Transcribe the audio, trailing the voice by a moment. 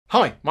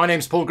Hi, my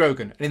name's Paul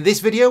Grogan, and in this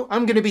video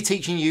I'm going to be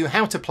teaching you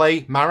how to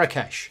play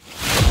Marrakesh.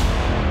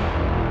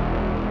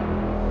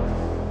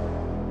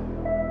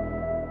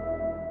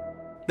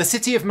 The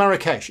city of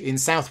Marrakesh in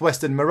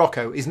southwestern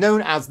Morocco is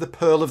known as the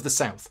Pearl of the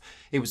South.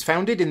 It was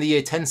founded in the year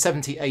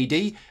 1070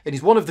 AD and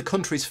is one of the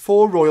country's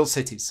 4 royal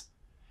cities.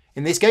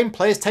 In this game,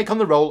 players take on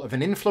the role of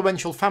an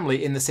influential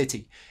family in the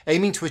city,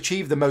 aiming to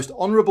achieve the most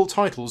honourable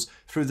titles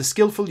through the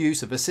skillful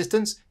use of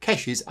assistants,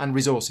 caches and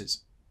resources.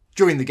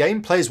 During the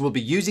game, players will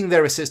be using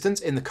their assistants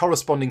in the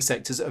corresponding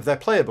sectors of their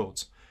player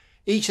boards.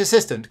 Each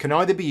assistant can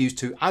either be used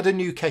to add a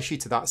new cache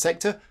to that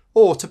sector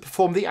or to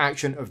perform the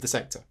action of the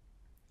sector.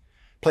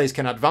 Players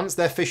can advance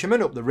their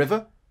fishermen up the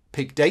river,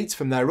 pick dates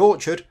from their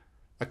orchard,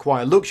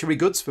 acquire luxury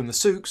goods from the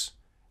souks,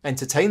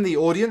 entertain the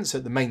audience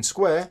at the main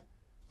square,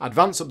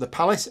 advance up the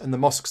palace and the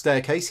mosque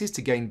staircases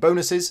to gain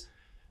bonuses,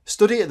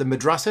 study at the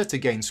madrasa to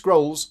gain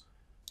scrolls,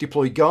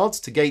 deploy guards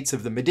to gates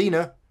of the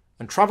Medina,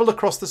 and travel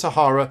across the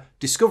Sahara,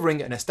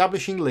 discovering and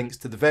establishing links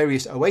to the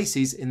various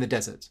oases in the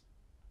desert.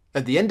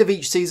 At the end of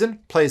each season,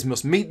 players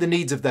must meet the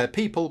needs of their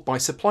people by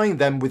supplying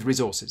them with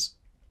resources.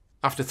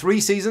 After 3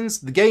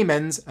 seasons, the game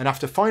ends, and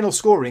after final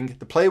scoring,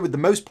 the player with the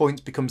most points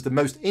becomes the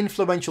most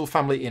influential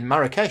family in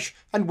Marrakesh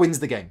and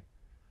wins the game.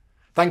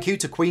 Thank you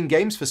to Queen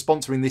Games for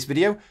sponsoring this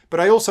video, but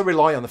I also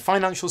rely on the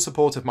financial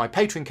support of my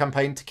Patreon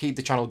campaign to keep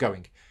the channel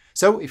going.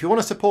 So if you want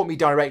to support me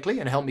directly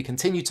and help me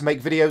continue to make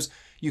videos,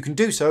 you can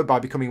do so by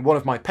becoming one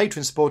of my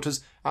Patreon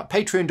supporters at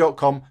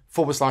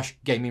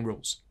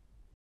patreon.com/gamingrules.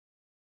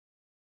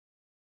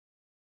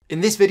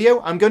 In this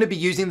video, I'm going to be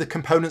using the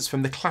components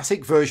from the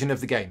classic version of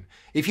the game.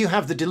 If you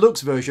have the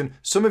deluxe version,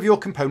 some of your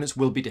components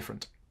will be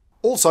different.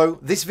 Also,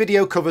 this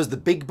video covers the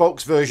big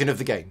box version of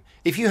the game.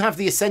 If you have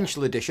the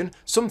essential edition,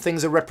 some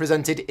things are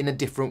represented in a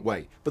different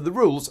way, but the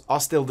rules are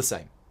still the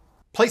same.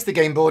 Place the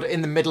game board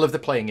in the middle of the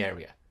playing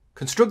area.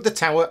 Construct the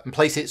tower and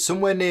place it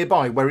somewhere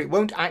nearby where it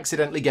won't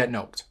accidentally get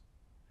knocked.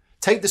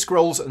 Take the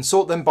scrolls and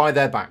sort them by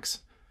their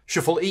backs.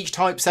 Shuffle each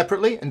type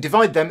separately and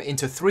divide them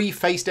into 3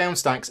 face-down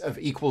stacks of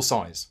equal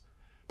size.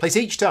 Place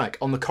each stack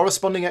on the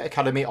corresponding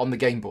academy on the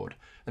game board,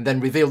 and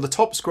then reveal the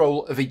top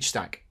scroll of each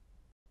stack.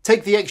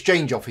 Take the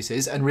exchange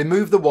offices and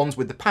remove the ones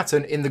with the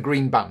pattern in the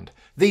green band.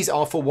 These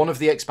are for one of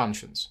the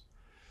expansions.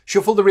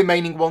 Shuffle the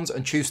remaining ones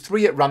and choose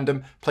 3 at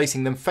random,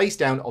 placing them face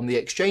down on the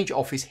exchange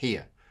office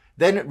here.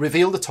 Then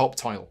reveal the top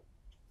tile.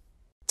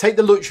 Take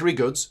the luxury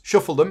goods,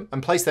 shuffle them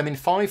and place them in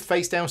 5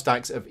 face-down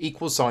stacks of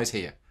equal size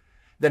here.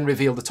 Then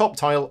reveal the top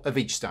tile of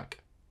each stack.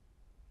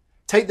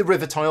 Take the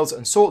river tiles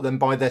and sort them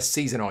by their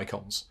season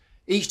icons.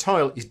 Each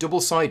tile is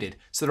double-sided,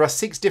 so there are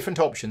 6 different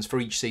options for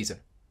each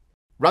season.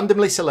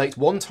 Randomly select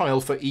 1 tile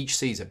for each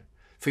season.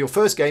 For your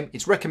first game,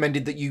 it's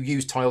recommended that you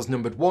use tiles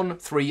numbered 1,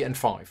 3 and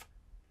 5.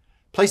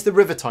 Place the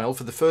river tile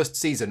for the first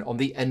season on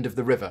the end of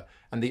the river,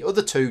 and the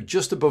other 2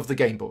 just above the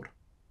game board.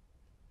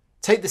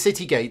 Take the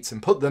city gates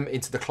and put them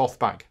into the cloth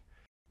bag.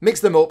 Mix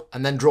them up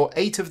and then draw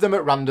 8 of them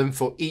at random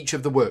for each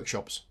of the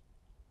workshops.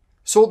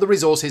 Sort the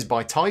resources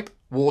by type,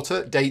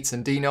 water, dates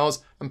and dinars,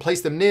 and place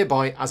them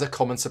nearby as a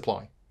common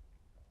supply.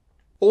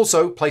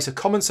 Also, place a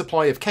common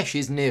supply of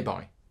caches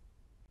nearby.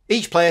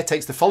 Each player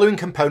takes the following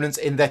components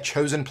in their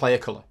chosen player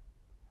colour: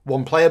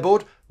 1 player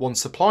board, 1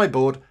 supply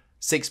board,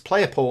 6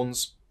 player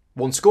pawns,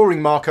 1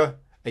 scoring marker,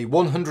 a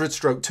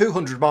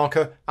 100/200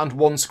 marker and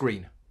 1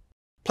 screen.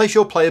 Place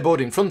your player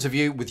board in front of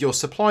you with your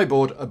supply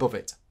board above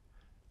it.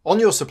 On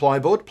your supply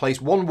board,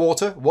 place 1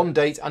 water, 1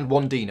 date and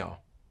 1 dinar.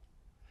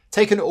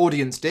 Take an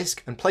audience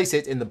disc and place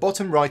it in the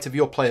bottom right of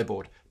your player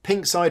board,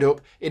 pink side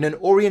up, in an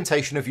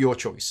orientation of your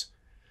choice.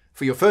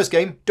 For your first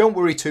game, don't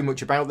worry too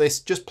much about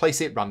this, just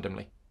place it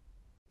randomly.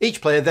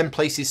 Each player then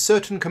places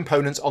certain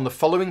components on the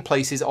following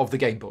places of the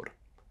game board.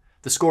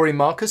 The scoring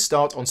markers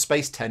start on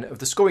space 10 of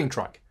the scoring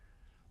track.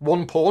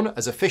 1 pawn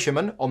as a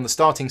fisherman on the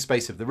starting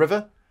space of the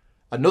river,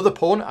 another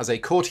pawn as a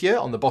courtier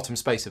on the bottom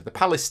space of the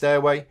palace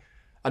stairway,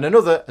 and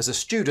another as a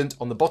student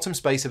on the bottom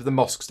space of the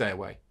mosque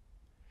stairway.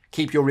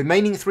 Keep your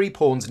remaining 3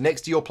 pawns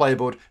next to your player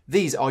board.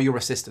 These are your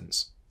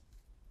assistants.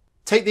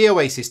 Take the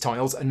oasis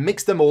tiles and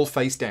mix them all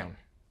face down.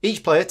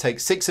 Each player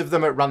takes 6 of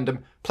them at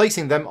random,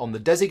 placing them on the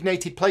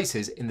designated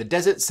places in the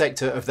desert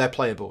sector of their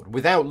player board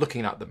without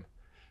looking at them.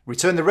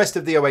 Return the rest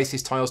of the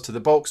oasis tiles to the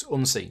box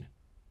unseen.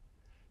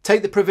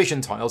 Take the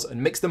provision tiles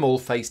and mix them all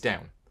face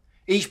down.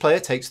 Each player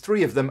takes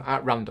 3 of them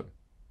at random.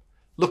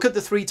 Look at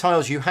the 3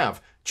 tiles you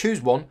have,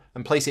 choose one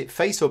and place it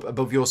face up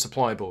above your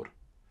supply board.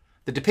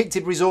 The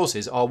depicted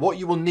resources are what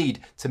you will need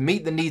to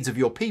meet the needs of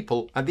your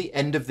people at the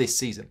end of this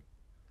season.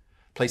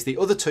 Place the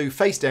other 2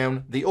 face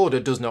down, the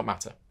order does not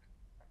matter.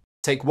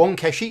 Take 1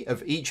 cache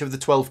of each of the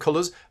 12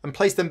 colours and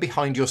place them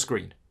behind your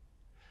screen.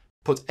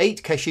 Put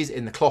 8 caches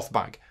in the cloth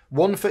bag,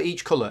 1 for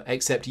each colour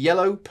except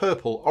yellow,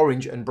 purple,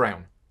 orange and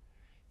brown.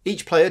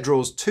 Each player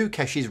draws 2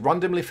 caches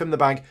randomly from the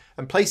bag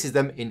and places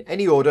them in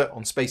any order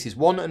on spaces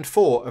 1 and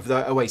 4 of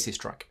their oasis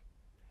track.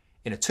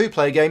 In a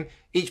 2-player game,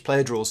 each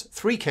player draws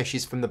 3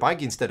 caches from the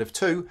bag instead of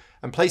 2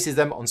 and places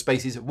them on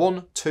spaces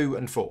 1, 2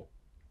 and 4.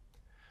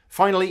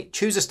 Finally,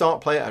 choose a start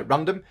player at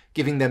random,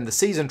 giving them the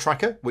season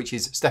tracker, which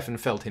is Stefan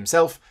Feld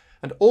himself,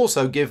 and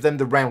also give them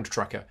the round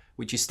tracker,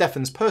 which is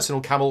Stefan's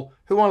personal camel,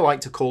 who I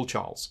like to call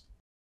Charles.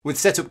 With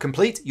setup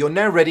complete, you're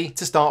now ready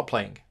to start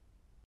playing.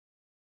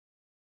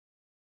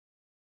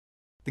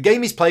 The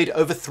game is played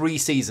over 3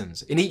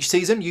 seasons. In each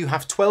season you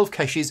have 12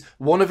 caches,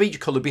 one of each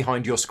colour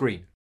behind your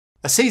screen.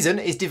 A season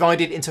is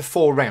divided into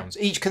 4 rounds,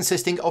 each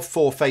consisting of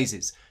 4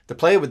 phases. The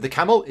player with the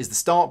camel is the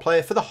start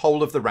player for the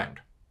whole of the round.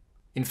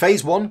 In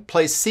phase 1,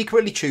 players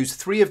secretly choose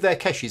 3 of their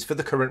caches for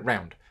the current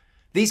round.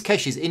 These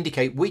caches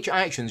indicate which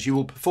actions you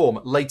will perform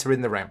later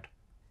in the round.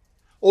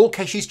 All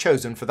caches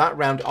chosen for that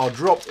round are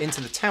dropped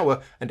into the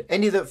tower, and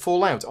any that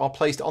fall out are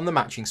placed on the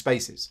matching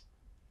spaces.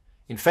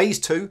 In phase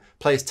 2,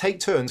 players take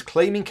turns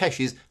claiming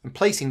caches and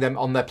placing them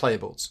on their player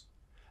boards.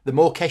 The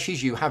more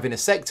caches you have in a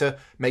sector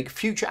make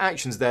future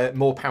actions there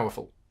more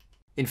powerful.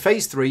 In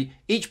phase 3,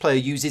 each player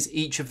uses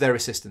each of their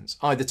assistants,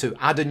 either to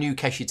add a new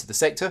cache to the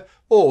sector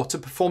or to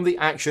perform the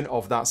action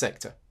of that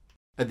sector.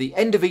 At the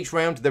end of each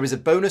round there is a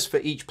bonus for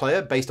each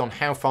player based on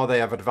how far they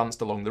have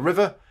advanced along the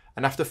river,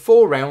 and after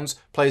 4 rounds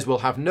players will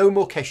have no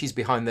more caches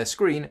behind their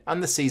screen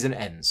and the season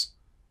ends.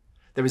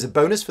 There is a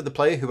bonus for the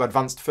player who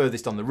advanced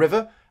furthest on the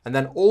river, and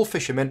then all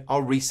fishermen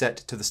are reset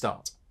to the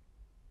start.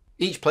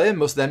 Each player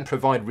must then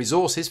provide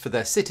resources for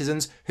their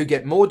citizens, who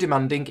get more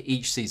demanding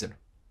each season.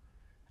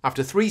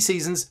 After 3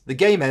 seasons, the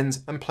game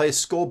ends and players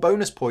score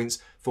bonus points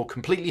for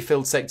completely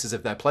filled sectors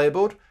of their player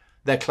board,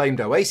 their claimed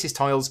oasis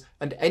tiles,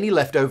 and any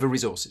leftover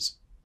resources.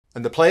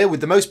 And the player with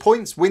the most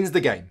points wins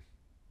the game.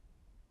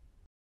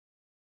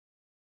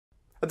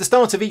 At the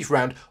start of each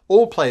round,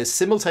 all players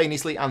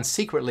simultaneously and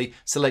secretly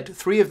select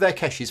 3 of their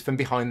caches from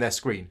behind their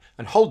screen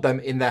and hold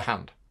them in their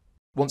hand.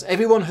 Once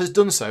everyone has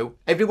done so,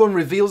 everyone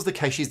reveals the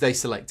caches they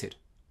selected.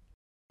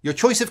 Your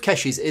choice of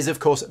caches is of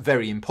course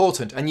very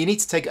important, and you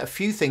need to take a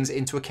few things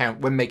into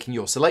account when making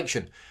your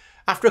selection.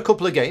 After a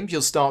couple of games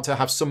you'll start to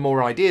have some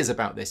more ideas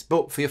about this,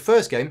 but for your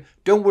first game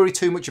don't worry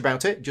too much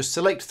about it, just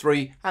select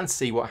 3 and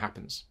see what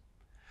happens.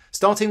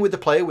 Starting with the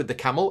player with the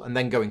camel and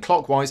then going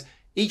clockwise,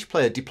 each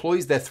player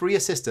deploys their 3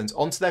 assistants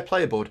onto their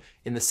player board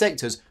in the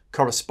sectors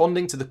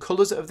corresponding to the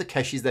colours of the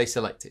caches they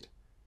selected.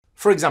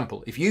 For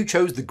example, if you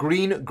chose the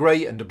green,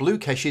 grey and blue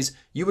caches,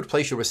 you would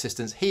place your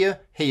assistants here,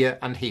 here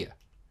and here.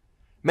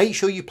 Make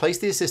sure you place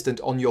the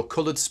assistant on your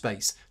coloured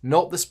space,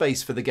 not the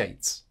space for the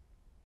gates.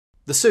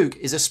 The souk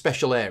is a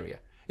special area.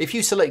 If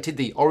you selected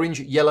the orange,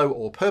 yellow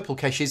or purple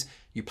caches,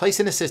 you place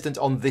an assistant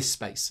on this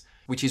space,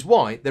 which is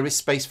why there is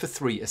space for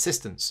 3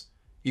 assistants.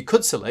 You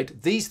could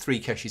select these 3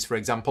 caches for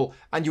example,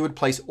 and you would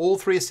place all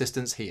 3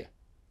 assistants here.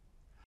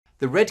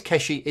 The red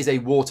cache is a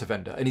water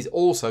vendor and is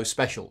also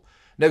special.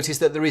 Notice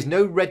that there is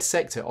no red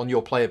sector on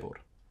your player board.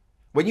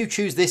 When you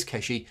choose this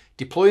cache,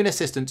 deploy an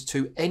assistant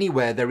to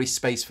anywhere there is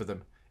space for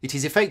them. It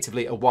is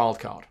effectively a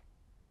wildcard.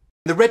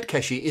 The red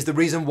cache is the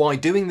reason why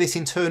doing this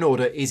in turn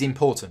order is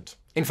important.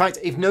 In fact,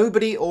 if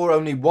nobody or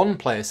only one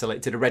player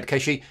selected a red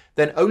cache,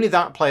 then only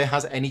that player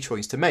has any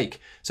choice to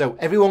make, so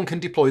everyone can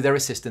deploy their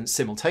assistants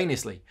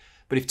simultaneously.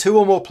 But if 2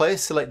 or more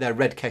players select their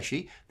red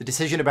cache, the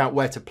decision about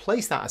where to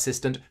place that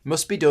assistant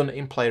must be done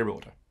in player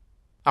order.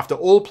 After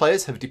all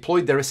players have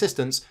deployed their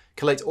assistants,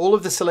 collect all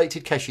of the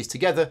selected caches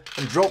together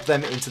and drop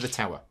them into the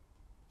tower.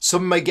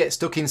 Some may get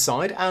stuck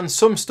inside, and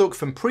some stuck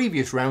from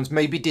previous rounds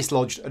may be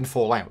dislodged and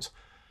fall out.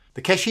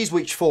 The caches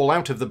which fall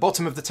out of the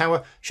bottom of the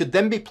tower should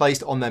then be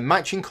placed on their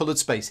matching coloured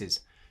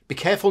spaces. Be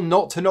careful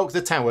not to knock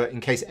the tower in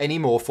case any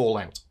more fall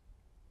out.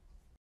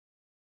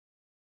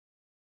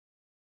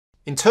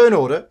 In turn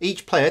order,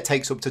 each player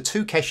takes up to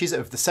 2 caches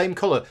of the same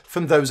colour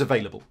from those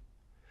available.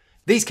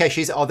 These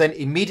caches are then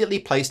immediately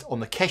placed on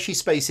the cache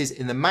spaces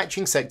in the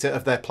matching sector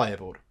of their player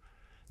board.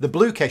 The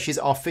blue caches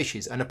are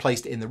fishes and are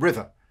placed in the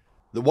river.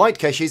 The white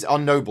caches are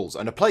nobles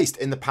and are placed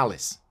in the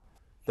palace.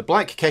 The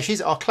black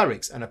caches are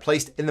clerics and are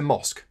placed in the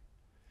mosque.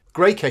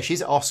 Grey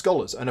caches are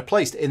scholars and are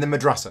placed in the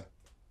madrasa.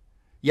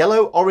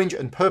 Yellow, orange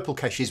and purple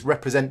caches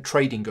represent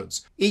trading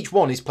goods. Each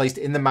one is placed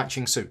in the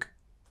matching souk.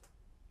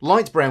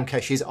 Light brown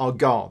caches are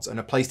guards and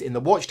are placed in the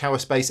watchtower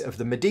space of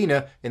the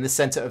Medina in the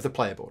centre of the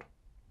player board.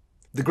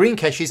 The green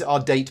caches are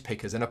date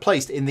pickers and are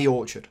placed in the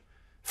orchard.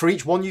 For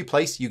each one you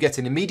place, you get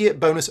an immediate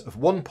bonus of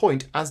 1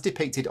 point as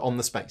depicted on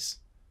the space.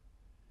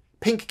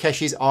 Pink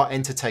caches are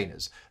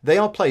entertainers. They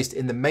are placed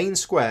in the main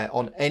square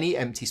on any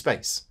empty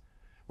space.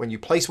 When you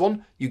place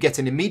one, you get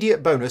an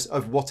immediate bonus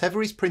of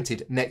whatever is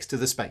printed next to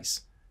the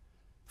space.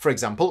 For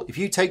example, if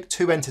you take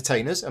 2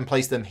 entertainers and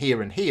place them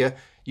here and here,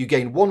 you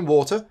gain 1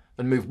 water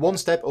and move 1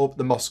 step up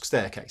the mosque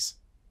staircase.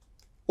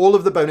 All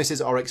of the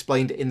bonuses are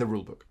explained in the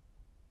rulebook.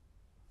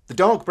 The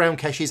dark brown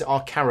caches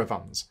are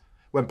caravans.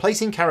 When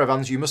placing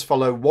caravans, you must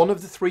follow one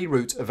of the 3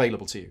 routes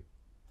available to you.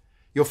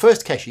 Your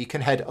first cache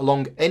can head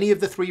along any of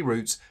the 3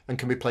 routes and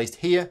can be placed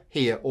here,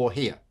 here or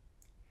here.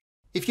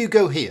 If you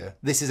go here,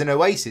 this is an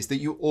oasis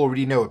that you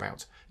already know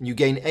about, and you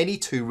gain any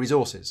 2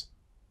 resources.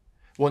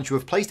 Once you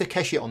have placed a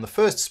cache on the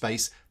first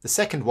space, the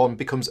second one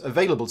becomes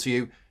available to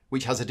you,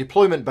 which has a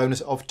deployment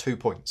bonus of 2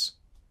 points.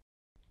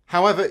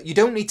 However, you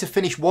don't need to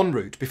finish one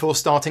route before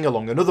starting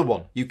along another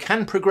one. You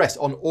can progress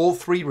on all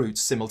 3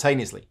 routes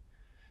simultaneously.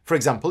 For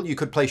example, you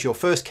could place your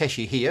first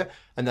keshi here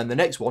and then the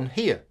next one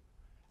here.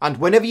 And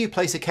whenever you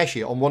place a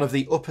keshi on one of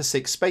the upper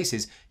 6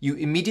 spaces, you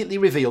immediately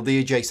reveal the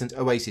adjacent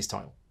oasis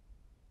tile.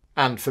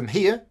 And from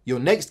here, your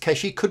next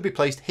keshi could be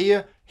placed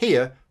here,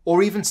 here,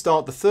 or even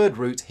start the third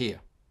route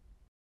here.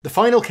 The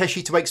final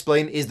keshi to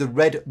explain is the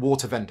red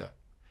water vendor.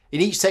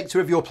 In each sector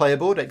of your player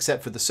board,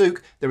 except for the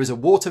souk, there is a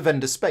water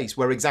vendor space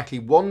where exactly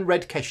one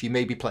red keshi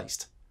may be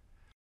placed.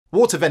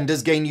 Water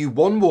vendors gain you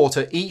 1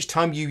 water each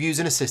time you use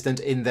an assistant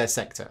in their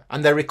sector,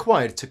 and they're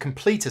required to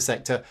complete a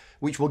sector,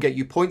 which will get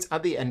you points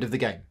at the end of the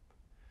game.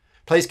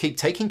 Players keep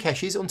taking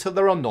keshis until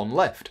there are none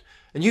left,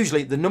 and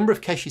usually the number of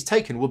keshis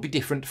taken will be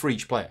different for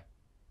each player.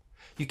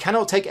 You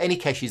cannot take any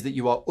keshis that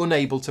you are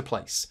unable to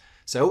place,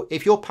 so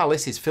if your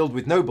palace is filled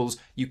with nobles,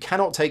 you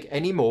cannot take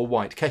any more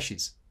white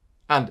keshis.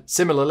 And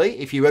similarly,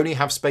 if you only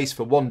have space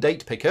for 1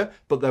 date picker,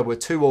 but there were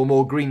 2 or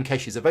more green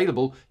keshis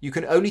available, you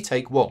can only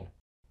take 1.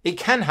 It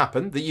can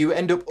happen that you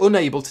end up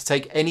unable to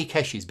take any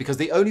keshis because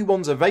the only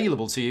ones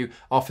available to you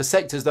are for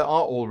sectors that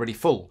are already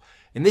full.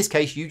 In this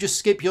case, you just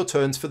skip your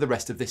turns for the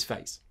rest of this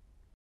phase.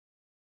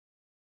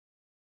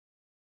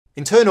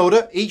 In turn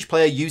order, each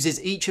player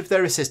uses each of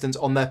their assistants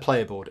on their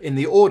player board in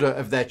the order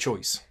of their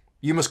choice.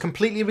 You must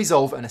completely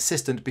resolve an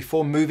assistant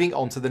before moving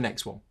on to the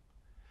next one.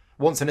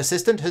 Once an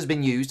assistant has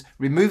been used,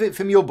 remove it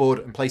from your board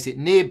and place it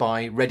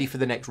nearby, ready for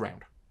the next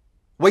round.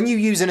 When you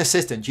use an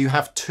assistant, you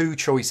have 2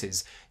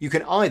 choices. You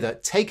can either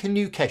take a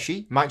new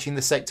keshi, matching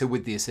the sector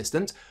with the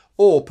assistant,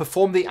 or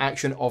perform the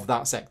action of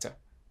that sector.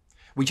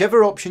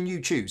 Whichever option you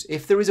choose,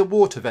 if there is a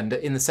water vendor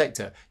in the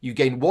sector, you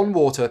gain 1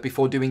 water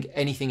before doing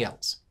anything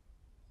else.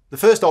 The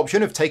first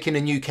option of taking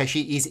a new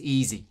keshi is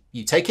easy.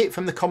 You take it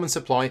from the common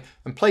supply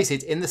and place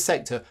it in the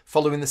sector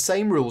following the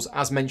same rules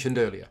as mentioned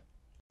earlier.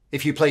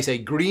 If you place a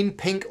green,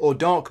 pink or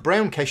dark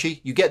brown keshi,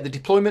 you get the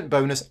deployment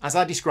bonus as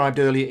I described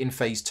earlier in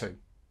phase 2.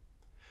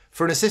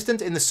 For an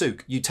assistant in the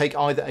souk, you take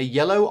either a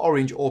yellow,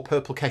 orange or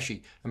purple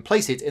keshi and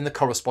place it in the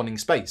corresponding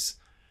space.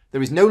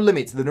 There is no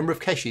limit to the number of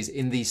keshis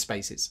in these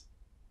spaces.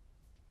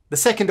 The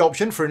second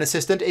option for an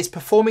assistant is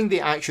performing the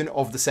action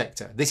of the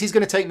sector. This is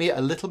going to take me a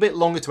little bit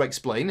longer to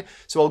explain,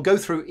 so I'll go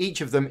through each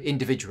of them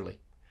individually.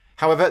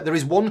 However, there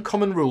is one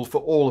common rule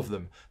for all of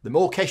them. The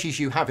more keshis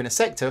you have in a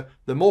sector,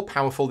 the more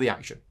powerful the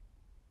action.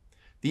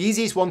 The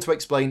easiest one to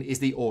explain is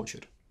the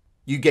orchard.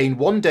 You gain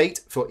 1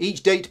 date for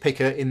each date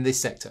picker in this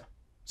sector.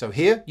 So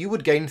here you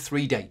would gain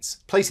 3 dates,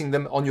 placing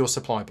them on your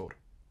supply board.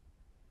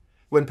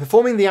 When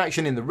performing the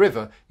action in the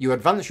river, you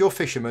advance your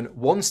fisherman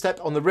 1 step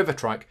on the river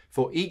track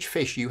for each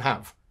fish you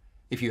have.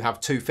 If you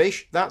have 2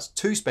 fish, that's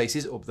 2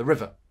 spaces up the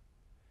river.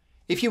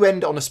 If you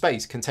end on a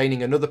space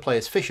containing another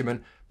player's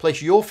fisherman,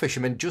 place your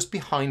fisherman just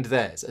behind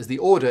theirs, as the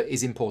order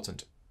is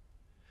important.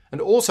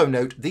 And also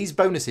note these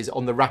bonuses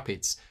on the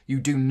rapids. You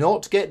do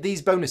not get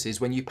these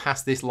bonuses when you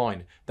pass this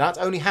line. That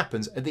only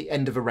happens at the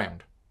end of a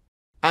round.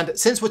 And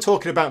since we're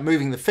talking about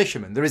moving the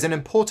fisherman, there is an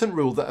important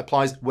rule that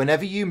applies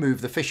whenever you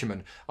move the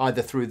fisherman,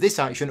 either through this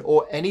action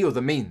or any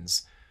other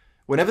means.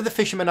 Whenever the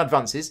fisherman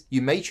advances,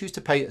 you may choose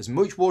to pay as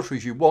much water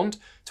as you want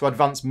to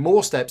advance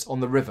more steps on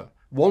the river,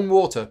 1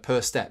 water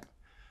per step.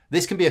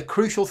 This can be a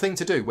crucial thing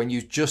to do when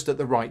used just at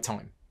the right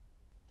time.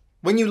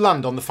 When you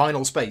land on the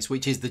final space,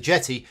 which is the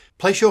jetty,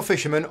 place your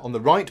fisherman on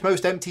the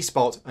rightmost empty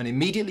spot and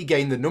immediately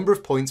gain the number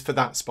of points for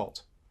that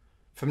spot.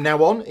 From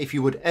now on, if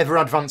you would ever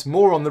advance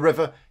more on the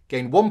river,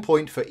 gain 1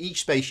 point for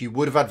each space you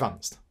would have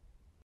advanced.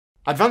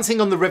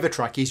 Advancing on the river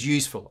track is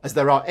useful as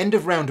there are end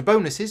of round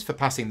bonuses for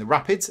passing the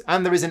rapids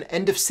and there is an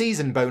end of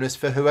season bonus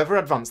for whoever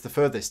advanced the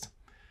furthest.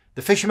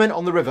 The fishermen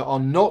on the river are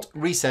not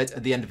reset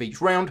at the end of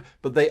each round,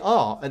 but they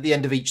are at the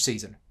end of each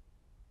season.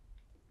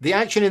 The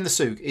action in the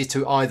souk is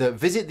to either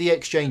visit the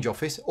exchange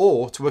office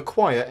or to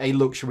acquire a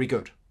luxury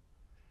good.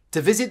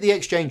 To visit the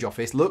exchange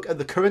office, look at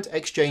the current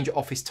exchange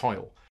office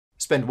tile.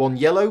 Spend 1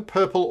 yellow,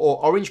 purple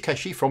or orange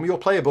keshi from your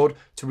player board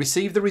to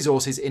receive the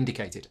resources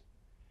indicated.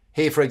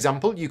 Here, for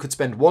example, you could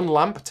spend 1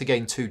 lamp to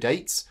gain 2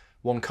 dates,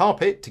 1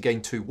 carpet to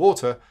gain 2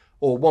 water,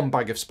 or 1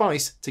 bag of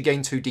spice to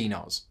gain 2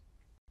 dinars.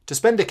 To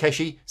spend a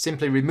keshi,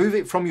 simply remove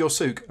it from your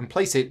souk and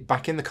place it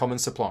back in the common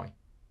supply.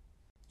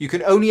 You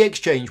can only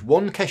exchange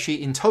 1 keshi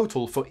in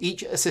total for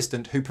each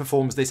assistant who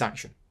performs this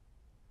action.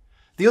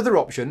 The other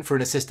option for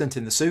an assistant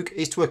in the souk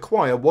is to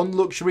acquire 1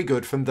 luxury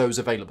good from those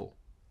available.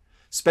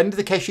 Spend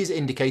the keshis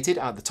indicated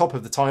at the top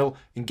of the tile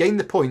and gain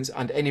the points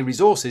and any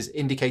resources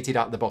indicated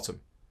at the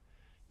bottom.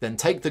 Then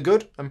take the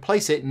good and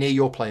place it near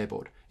your player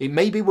board. It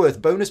may be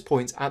worth bonus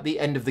points at the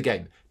end of the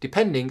game,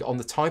 depending on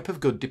the type of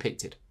good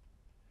depicted.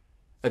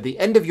 At the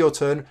end of your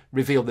turn,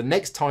 reveal the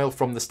next tile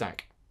from the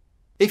stack.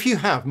 If you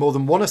have more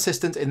than 1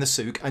 assistant in the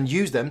souk and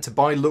use them to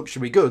buy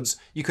luxury goods,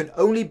 you can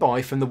only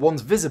buy from the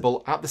ones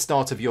visible at the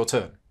start of your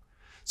turn.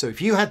 So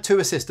if you had 2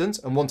 assistants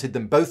and wanted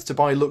them both to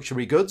buy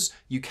luxury goods,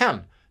 you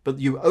can, but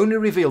you only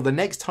reveal the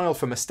next tile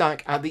from a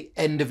stack at the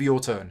end of your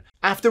turn,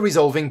 after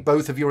resolving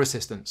both of your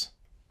assistants.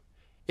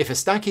 If a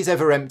stack is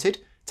ever emptied,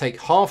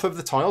 take half of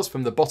the tiles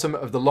from the bottom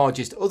of the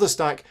largest other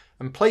stack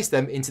and place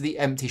them into the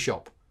empty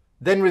shop.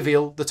 Then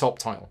reveal the top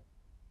tile.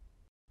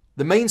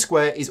 The main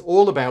square is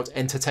all about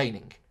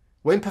entertaining.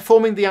 When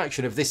performing the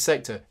action of this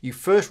sector, you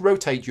first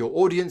rotate your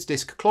audience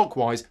disc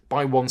clockwise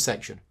by one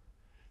section.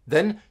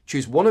 Then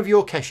choose one of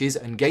your caches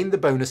and gain the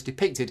bonus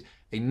depicted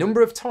a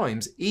number of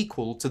times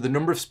equal to the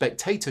number of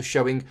spectators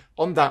showing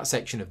on that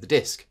section of the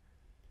disc.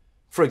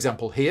 For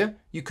example here,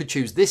 you could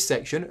choose this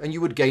section and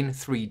you would gain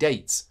 3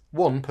 dates,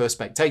 1 per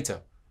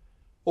spectator.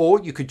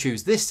 Or you could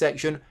choose this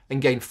section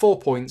and gain 4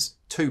 points,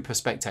 2 per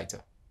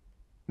spectator.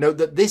 Note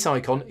that this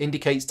icon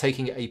indicates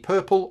taking a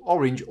purple,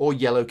 orange or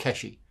yellow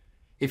cache.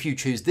 If you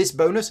choose this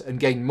bonus and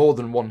gain more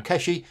than 1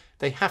 cache,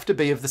 they have to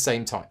be of the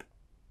same type.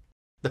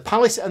 The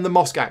palace and the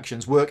mosque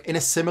actions work in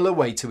a similar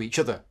way to each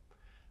other.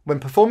 When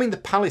performing the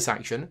palace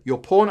action, your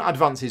pawn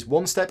advances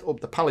 1 step up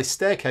the palace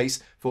staircase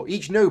for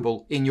each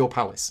noble in your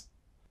palace.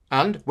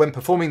 And when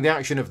performing the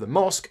action of the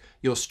mosque,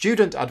 your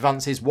student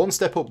advances 1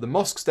 step up the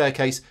mosque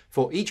staircase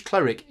for each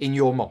cleric in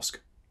your mosque.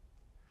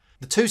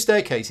 The 2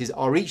 staircases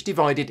are each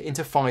divided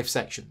into 5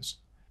 sections.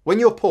 When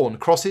your pawn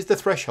crosses the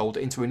threshold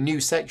into a new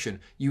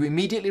section, you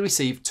immediately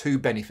receive 2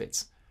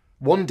 benefits.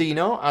 1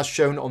 dinar as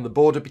shown on the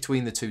border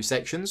between the 2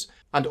 sections,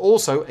 and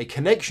also a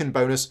connection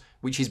bonus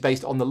which is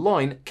based on the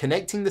line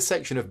connecting the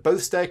section of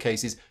both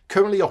staircases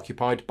currently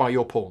occupied by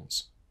your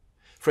pawns.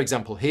 For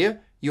example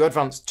here, you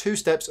advance 2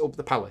 steps up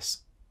the palace.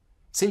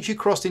 Since you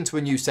crossed into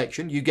a new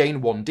section, you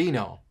gain 1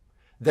 dinar.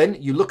 Then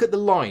you look at the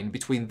line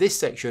between this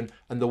section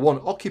and the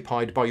one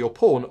occupied by your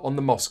pawn on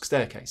the mosque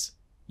staircase.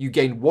 You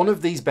gain one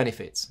of these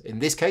benefits, in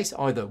this case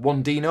either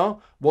 1 dinar,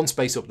 1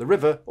 space up the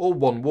river, or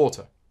 1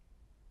 water.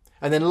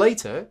 And then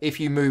later, if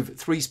you move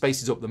 3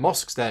 spaces up the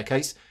mosque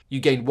staircase, you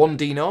gain 1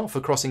 dinar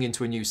for crossing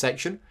into a new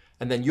section,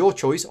 and then your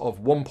choice of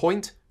 1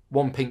 point,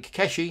 1 pink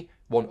keshi,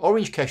 1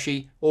 orange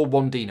keshi, or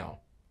 1 dinar.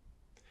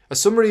 A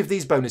summary of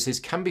these bonuses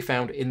can be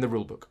found in the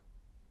rulebook.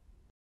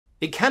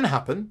 It can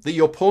happen that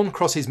your pawn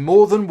crosses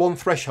more than 1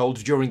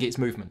 threshold during its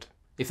movement.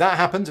 If that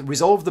happens,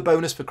 resolve the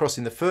bonus for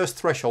crossing the first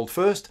threshold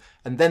first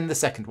and then the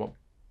second one.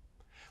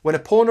 When a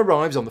pawn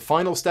arrives on the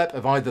final step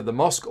of either the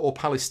mosque or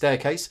palace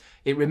staircase,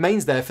 it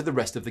remains there for the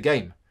rest of the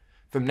game.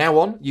 From now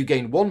on, you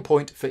gain 1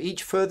 point for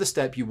each further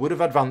step you would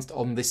have advanced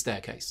on this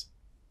staircase.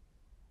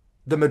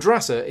 The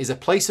madrasa is a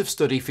place of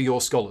study for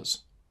your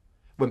scholars.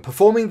 When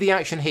performing the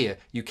action here,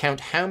 you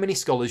count how many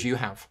scholars you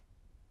have.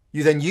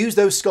 You then use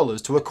those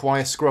scholars to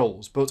acquire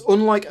scrolls, but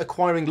unlike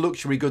acquiring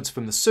luxury goods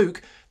from the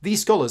souk,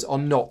 these scholars are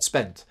not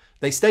spent.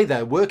 They stay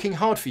there working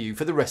hard for you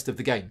for the rest of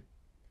the game.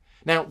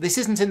 Now, this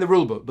isn't in the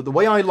rulebook, but the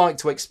way I like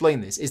to explain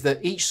this is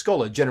that each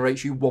scholar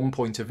generates you 1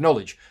 point of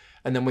knowledge,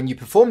 and then when you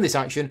perform this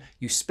action,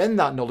 you spend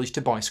that knowledge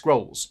to buy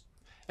scrolls.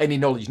 Any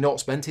knowledge not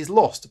spent is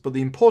lost, but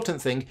the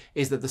important thing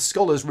is that the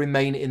scholars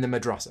remain in the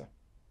madrasa.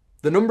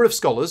 The number of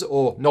scholars,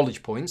 or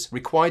knowledge points,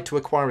 required to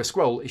acquire a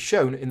scroll is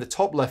shown in the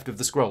top left of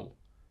the scroll.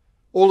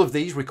 All of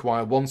these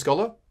require 1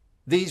 scholar,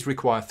 these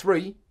require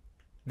 3,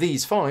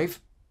 these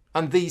 5,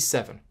 and these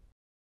 7.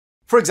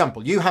 For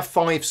example, you have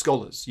 5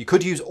 scholars. You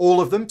could use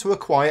all of them to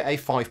acquire a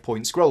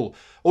 5-point scroll,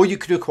 or you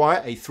could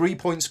acquire a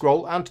 3-point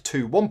scroll and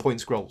 2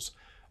 1-point scrolls,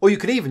 or you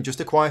could even just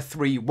acquire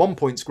 3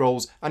 1-point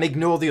scrolls and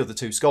ignore the other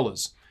 2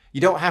 scholars.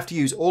 You don't have to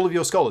use all of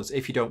your scholars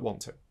if you don't want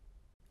to.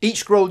 Each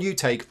scroll you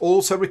take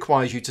also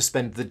requires you to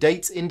spend the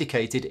dates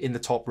indicated in the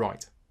top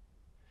right.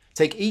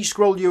 Take each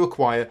scroll you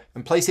acquire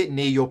and place it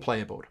near your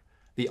player board.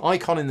 The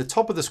icon in the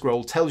top of the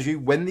scroll tells you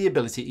when the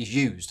ability is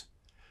used.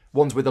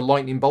 Ones with a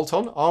lightning bolt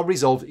on are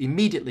resolved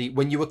immediately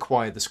when you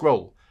acquire the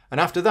scroll, and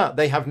after that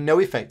they have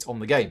no effect on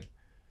the game.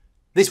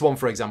 This one,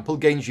 for example,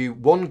 gains you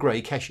 1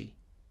 grey keshi.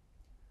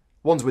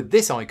 Ones with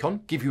this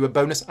icon give you a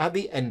bonus at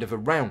the end of a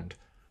round.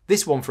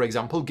 This one, for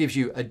example, gives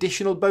you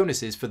additional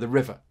bonuses for the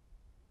river.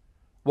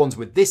 Ones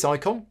with this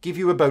icon give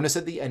you a bonus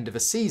at the end of a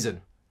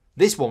season.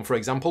 This one, for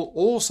example,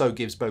 also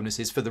gives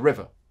bonuses for the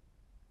river.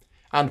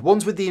 And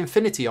ones with the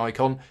infinity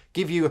icon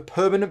give you a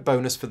permanent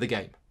bonus for the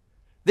game.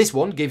 This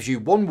one gives you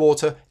 1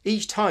 water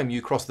each time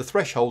you cross the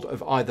threshold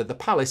of either the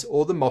palace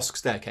or the mosque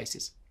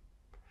staircases.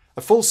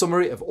 A full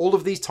summary of all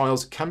of these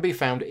tiles can be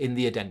found in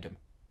the addendum.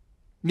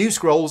 New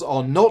scrolls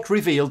are not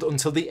revealed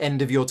until the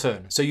end of your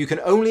turn, so you can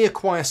only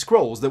acquire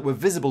scrolls that were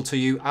visible to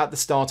you at the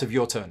start of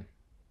your turn.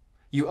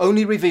 You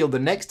only reveal the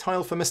next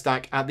tile from a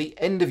stack at the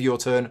end of your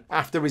turn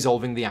after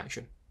resolving the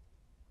action.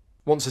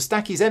 Once a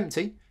stack is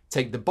empty,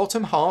 take the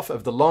bottom half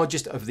of the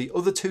largest of the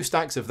other 2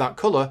 stacks of that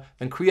colour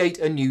and create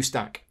a new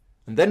stack,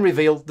 and then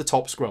reveal the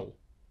top scroll.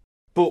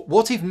 But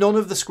what if none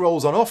of the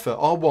scrolls on offer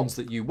are ones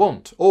that you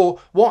want? Or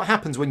what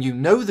happens when you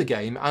know the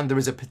game and there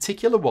is a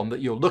particular one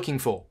that you're looking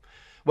for?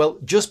 Well,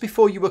 just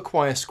before you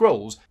acquire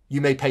scrolls,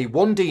 you may pay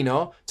 1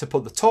 dinar to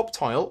put the top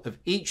tile of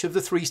each of the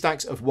 3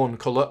 stacks of 1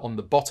 colour on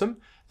the bottom,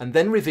 and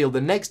then reveal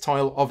the next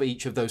tile of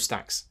each of those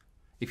stacks.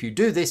 If you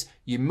do this,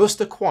 you must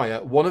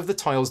acquire one of the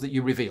tiles that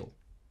you reveal.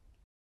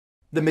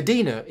 The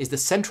Medina is the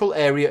central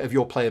area of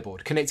your player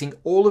board, connecting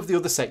all of the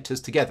other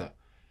sectors together.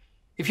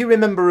 If you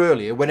remember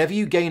earlier, whenever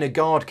you gain a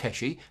guard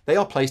keshi, they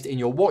are placed in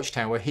your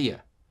watchtower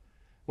here.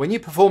 When you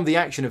perform the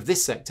action of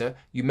this sector,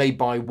 you may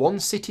buy 1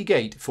 city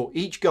gate for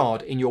each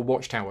guard in your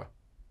watchtower.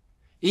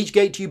 Each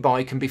gate you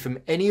buy can be from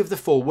any of the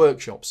 4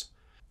 workshops.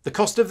 The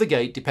cost of the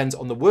gate depends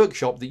on the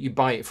workshop that you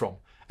buy it from,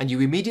 and you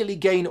immediately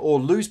gain or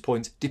lose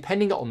points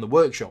depending on the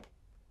workshop.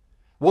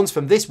 Ones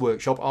from this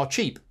workshop are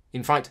cheap,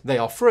 in fact they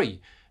are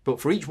free, but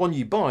for each one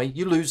you buy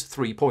you lose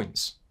 3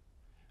 points.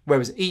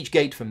 Whereas each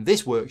gate from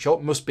this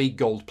workshop must be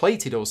gold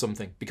plated or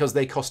something, because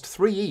they cost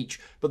 3 each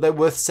but they're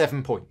worth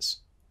 7 points.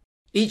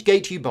 Each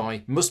gate you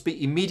buy must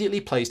be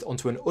immediately placed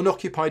onto an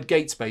unoccupied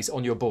gate space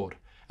on your board,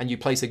 and you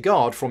place a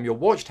guard from your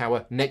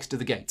watchtower next to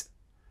the gate.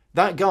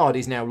 That guard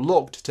is now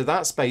locked to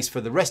that space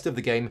for the rest of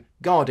the game,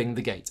 guarding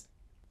the gate.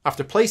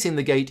 After placing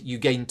the gate, you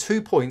gain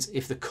 2 points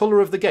if the colour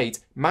of the gate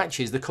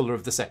matches the colour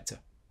of the sector.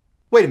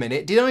 Wait a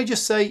minute, did I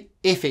just say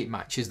if it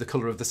matches the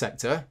colour of the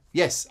sector?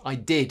 Yes, I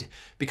did,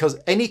 because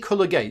any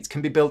colour gate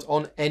can be built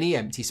on any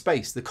empty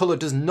space. The colour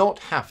does not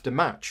have to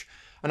match.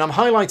 And I'm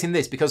highlighting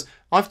this because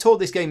I've taught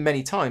this game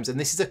many times and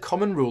this is a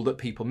common rule that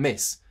people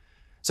miss.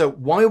 So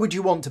why would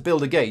you want to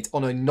build a gate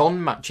on a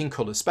non-matching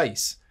colour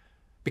space?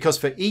 Because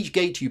for each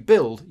gate you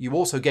build, you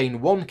also gain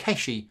 1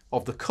 keshi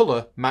of the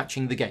colour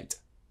matching the gate.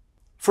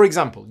 For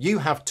example, you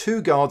have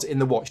 2 guards in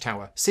the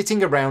watchtower,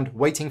 sitting around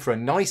waiting for a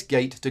nice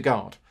gate to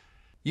guard.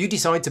 You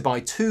decide to buy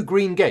 2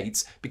 green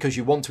gates because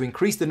you want to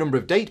increase the number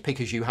of date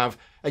pickers you have,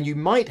 and you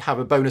might have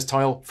a bonus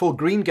tile for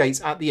green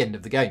gates at the end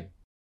of the game.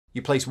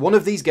 You place one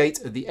of these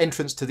gates at the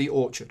entrance to the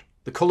orchard.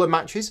 The colour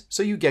matches,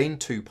 so you gain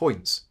 2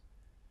 points.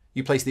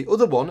 You place the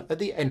other one at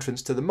the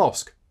entrance to the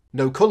mosque.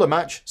 No colour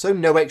match, so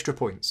no extra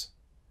points.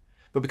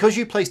 But because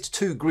you placed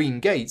 2 green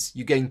gates,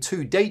 you gain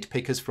 2 date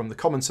pickers from the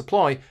common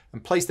supply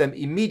and place them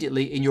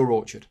immediately in your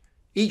orchard,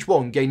 each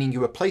one gaining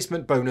you a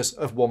placement bonus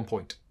of 1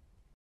 point.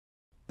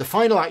 The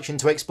final action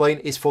to explain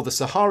is for the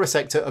Sahara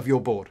sector of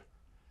your board.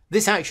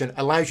 This action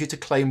allows you to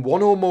claim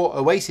 1 or more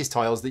oasis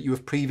tiles that you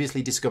have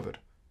previously discovered.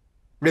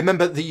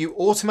 Remember that you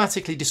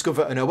automatically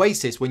discover an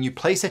oasis when you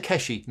place a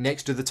keshi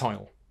next to the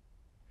tile.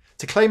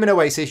 To claim an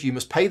oasis, you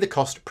must pay the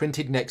cost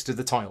printed next to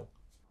the tile.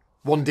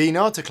 1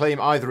 dinar to claim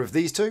either of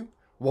these 2,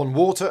 1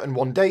 water and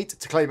 1 date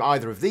to claim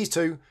either of these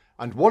 2,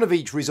 and 1 of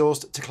each resource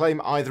to claim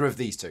either of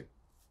these 2.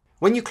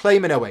 When you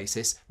claim an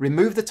oasis,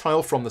 remove the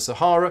tile from the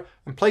Sahara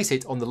and place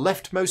it on the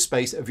leftmost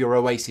space of your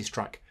oasis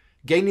track,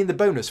 gaining the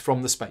bonus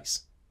from the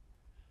space.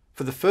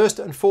 For the first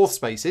and fourth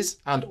spaces,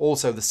 and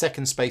also the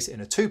second space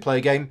in a 2-player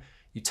game,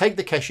 you take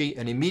the keshi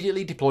and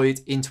immediately deploy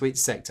it into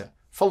its sector,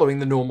 following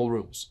the normal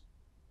rules.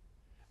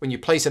 When you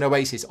place an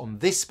oasis on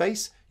this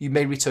space, you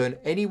may return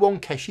any 1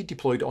 keshi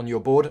deployed on your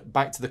board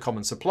back to the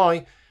common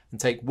supply, and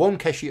take 1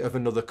 keshi of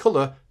another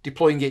colour,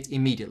 deploying it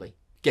immediately,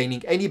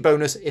 gaining any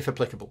bonus if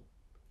applicable.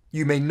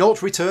 You may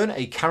not return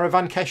a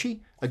caravan keshi,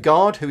 a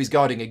guard who is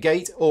guarding a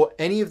gate, or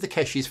any of the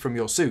keshis from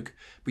your souk,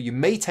 but you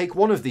may take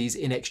 1 of these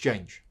in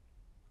exchange.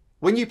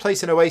 When you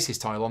place an oasis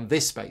tile on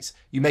this space,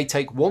 you may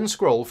take 1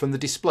 scroll from the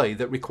display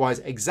that requires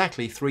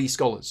exactly 3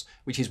 scholars,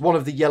 which is one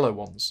of the yellow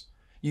ones.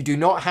 You do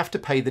not have to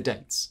pay the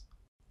dates.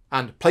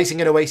 And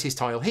placing an oasis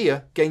tile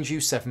here gains you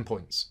 7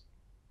 points.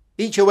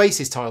 Each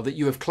oasis tile that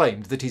you have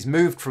claimed that is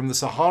moved from the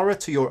Sahara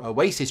to your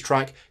oasis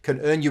track can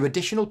earn you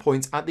additional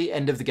points at the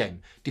end of the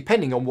game,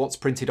 depending on what's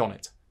printed on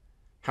it.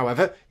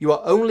 However, you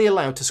are only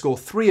allowed to score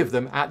 3 of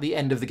them at the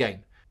end of the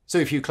game. So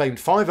if you claimed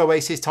 5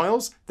 oasis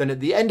tiles, then at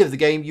the end of the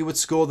game you would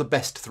score the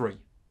best 3.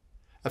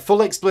 A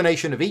full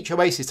explanation of each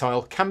oasis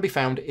tile can be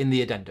found in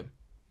the addendum.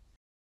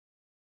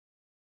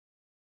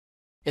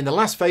 In the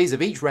last phase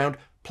of each round,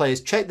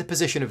 players check the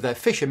position of their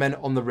fishermen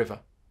on the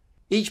river.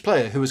 Each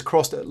player who has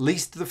crossed at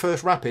least the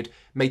first rapid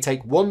may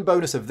take 1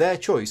 bonus of their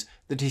choice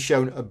that is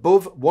shown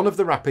above one of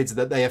the rapids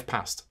that they have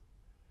passed.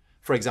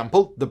 For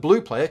example, the blue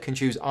player can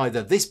choose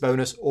either this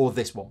bonus or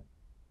this one.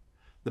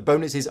 The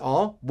bonuses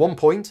are 1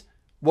 point,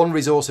 1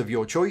 resource of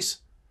your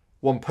choice,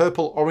 1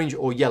 purple, orange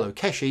or yellow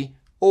keshi,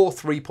 or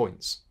 3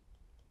 points.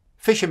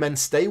 Fishermen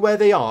stay where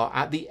they are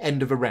at the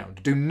end of a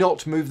round. Do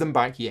not move them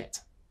back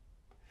yet.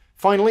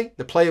 Finally,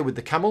 the player with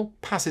the camel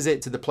passes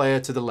it to the player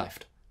to the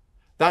left.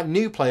 That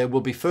new player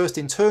will be first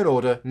in turn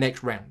order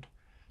next round.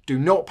 Do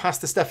not pass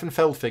the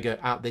Steffenfeld figure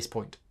at this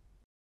point.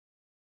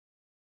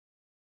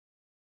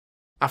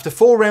 After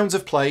 4 rounds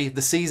of play,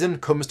 the season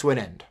comes to an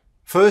end.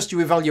 First you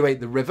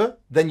evaluate the river,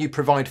 then you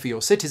provide for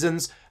your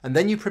citizens, and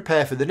then you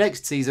prepare for the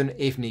next season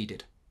if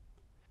needed.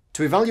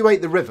 To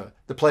evaluate the river,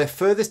 the player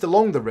furthest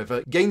along the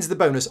river gains the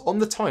bonus on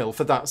the tile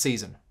for that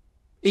season.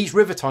 Each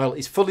river tile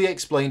is fully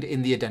explained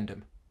in the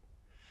addendum.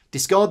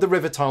 Discard the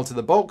river tile to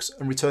the box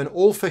and return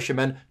all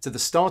fishermen to the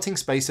starting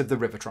space of the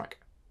river track.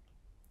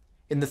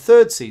 In the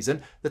third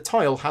season, the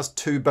tile has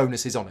 2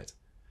 bonuses on it.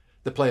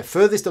 The player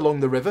furthest along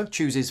the river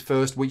chooses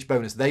first which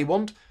bonus they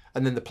want,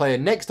 and then the player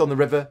next on the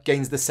river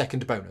gains the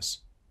second bonus.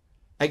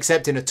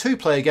 Except in a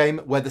 2-player game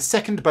where the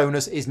second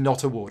bonus is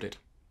not awarded.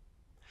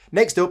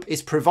 Next up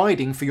is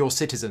providing for your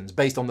citizens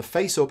based on the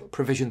face-up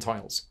provision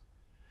tiles.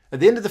 At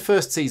the end of the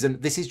first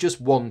season, this is just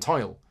 1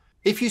 tile.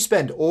 If you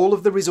spend all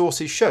of the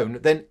resources shown,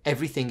 then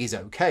everything is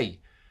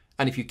okay.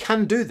 And if you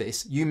can do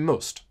this, you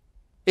must.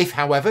 If,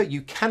 however,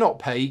 you cannot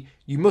pay,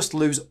 you must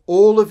lose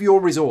all of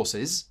your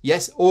resources,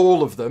 yes,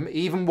 all of them,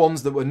 even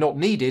ones that were not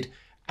needed,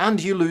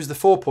 and you lose the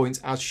 4 points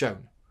as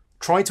shown.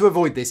 Try to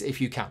avoid this if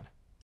you can.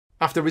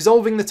 After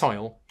resolving the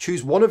tile,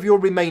 choose one of your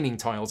remaining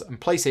tiles and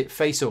place it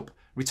face up,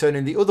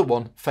 returning the other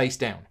one face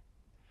down.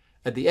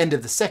 At the end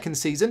of the second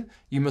season,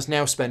 you must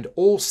now spend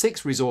all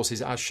 6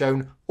 resources as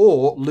shown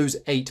or lose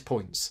 8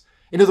 points.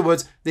 In other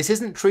words, this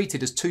isn't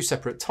treated as 2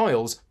 separate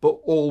tiles, but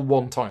all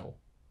one tile.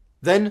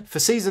 Then, for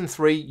Season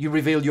 3, you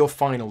reveal your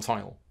final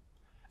tile.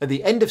 At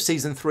the end of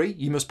Season 3,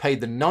 you must pay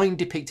the 9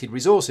 depicted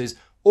resources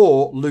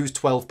or lose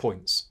 12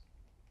 points.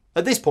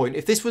 At this point,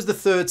 if this was the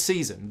 3rd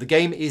season, the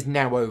game is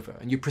now over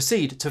and you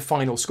proceed to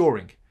final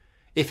scoring.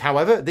 If,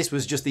 however, this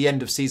was just the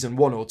end of Season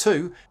 1 or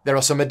 2, there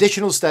are some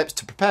additional steps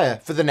to prepare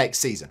for the next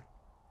season.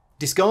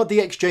 Discard the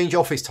Exchange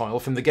Office tile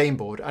from the game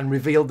board and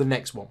reveal the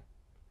next one.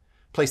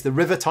 Place the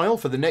River tile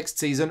for the next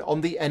season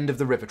on the end of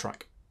the river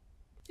track.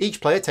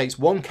 Each player takes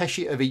 1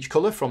 keshi of each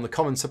colour from the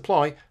common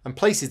supply and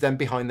places them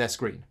behind their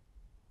screen.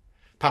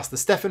 Pass the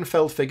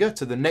Steffenfeld figure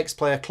to the next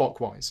player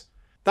clockwise.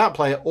 That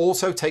player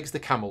also takes the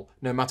camel,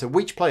 no matter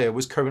which player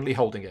was currently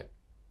holding it.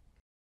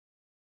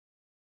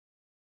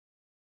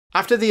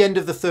 After the end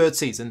of the 3rd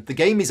season, the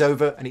game is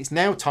over and it's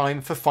now time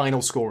for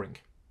final scoring.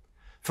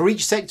 For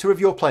each sector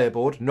of your player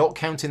board, not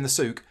counting the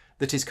souk,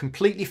 that is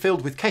completely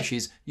filled with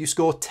keshis, you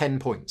score 10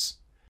 points.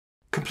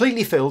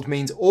 Completely filled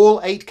means all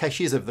 8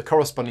 keshis of the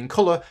corresponding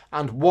colour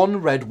and 1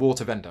 red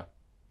water vendor.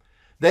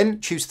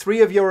 Then choose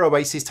 3 of your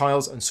Oasis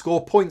tiles and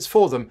score points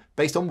for them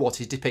based on what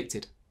is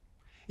depicted.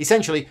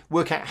 Essentially,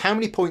 work out how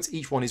many points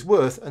each one is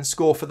worth and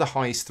score for the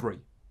highest 3.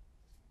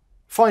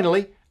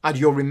 Finally, add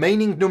your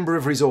remaining number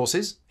of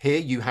resources, here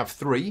you have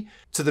 3,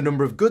 to the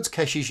number of goods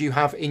keshis you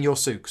have in your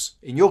souks,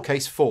 in your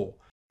case 4.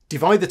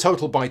 Divide the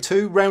total by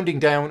 2, rounding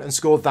down, and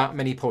score that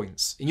many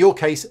points, in your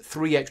case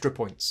 3 extra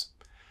points.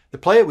 The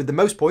player with the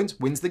most points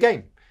wins the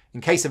game.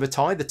 In case of a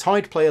tie, the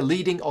tied player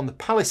leading on the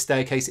palace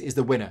staircase is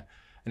the winner,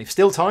 and if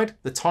still tied,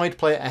 the tied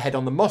player ahead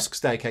on the mosque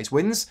staircase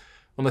wins,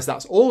 unless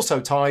that's also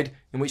tied,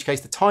 in which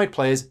case the tied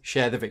players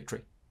share the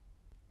victory.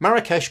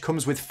 Marrakesh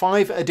comes with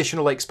 5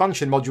 additional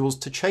expansion modules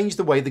to change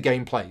the way the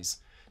game plays.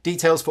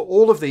 Details for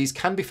all of these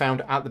can be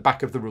found at the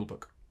back of the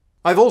rulebook.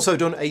 I've also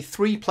done a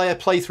 3-player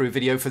playthrough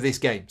video for this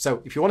game,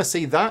 so if you want to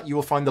see that, you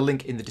will find the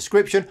link in the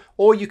description,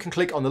 or you can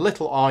click on the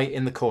little eye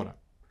in the corner.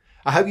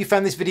 I hope you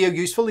found this video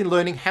useful in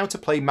learning how to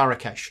play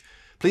Marrakesh.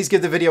 Please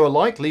give the video a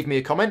like, leave me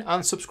a comment,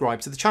 and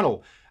subscribe to the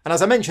channel. And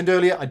as I mentioned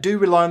earlier, I do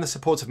rely on the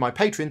support of my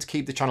Patreon to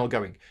keep the channel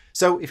going.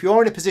 So if you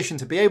are in a position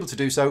to be able to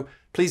do so,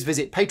 please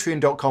visit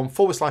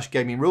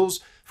patreon.com/gamingrules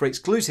for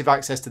exclusive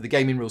access to the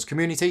Gaming Rules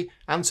community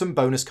and some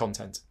bonus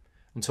content.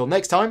 Until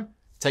next time,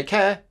 take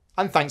care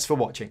and thanks for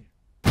watching.